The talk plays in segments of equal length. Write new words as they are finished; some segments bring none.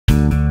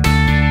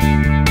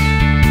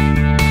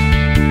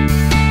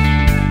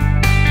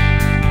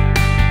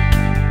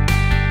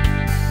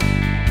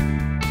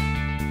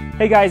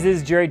Hey guys, this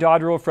is Jerry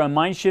Dodrell from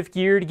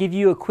MindShiftGear to give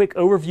you a quick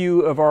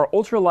overview of our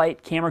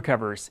ultralight camera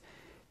covers.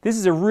 This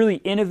is a really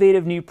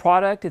innovative new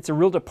product. It's a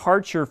real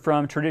departure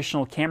from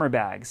traditional camera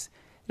bags.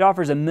 It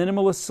offers a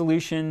minimalist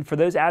solution for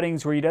those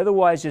outings where you'd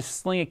otherwise just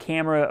sling a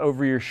camera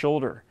over your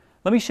shoulder.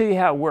 Let me show you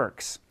how it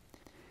works.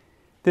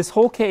 This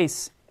whole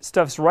case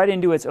stuffs right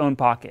into its own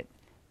pocket.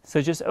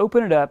 So just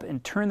open it up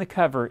and turn the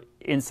cover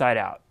inside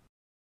out.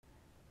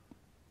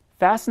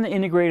 Fasten the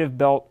integrative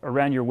belt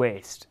around your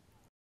waist.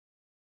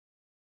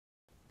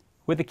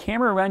 With the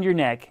camera around your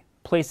neck,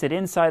 place it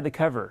inside the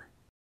cover.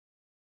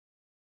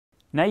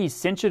 Now you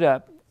cinch it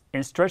up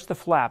and stretch the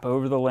flap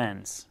over the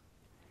lens.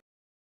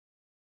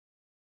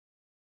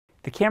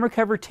 The camera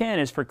cover 10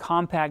 is for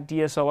compact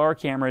DSLR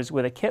cameras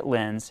with a kit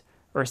lens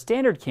or a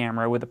standard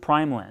camera with a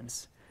prime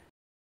lens.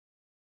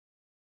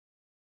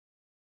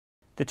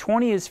 The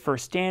 20 is for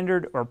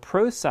standard or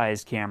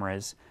pro-sized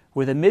cameras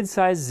with a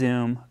mid-size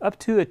zoom up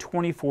to a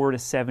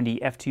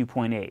 24-70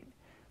 f2.8.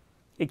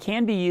 It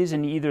can be used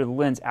in either the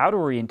lens out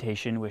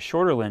orientation with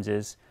shorter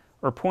lenses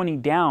or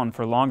pointing down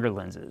for longer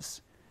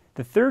lenses.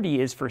 The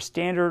 30 is for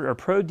standard or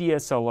pro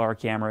DSLR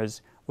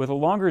cameras with a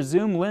longer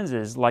zoom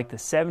lenses like the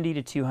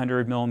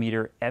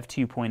 70-200mm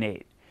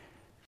f2.8.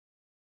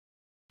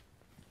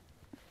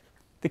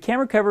 The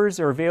camera covers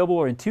are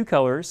available in two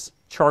colors,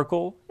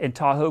 charcoal and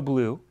Tahoe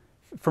blue.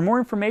 For more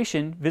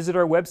information, visit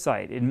our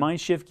website at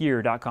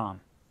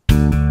MindShiftGear.com.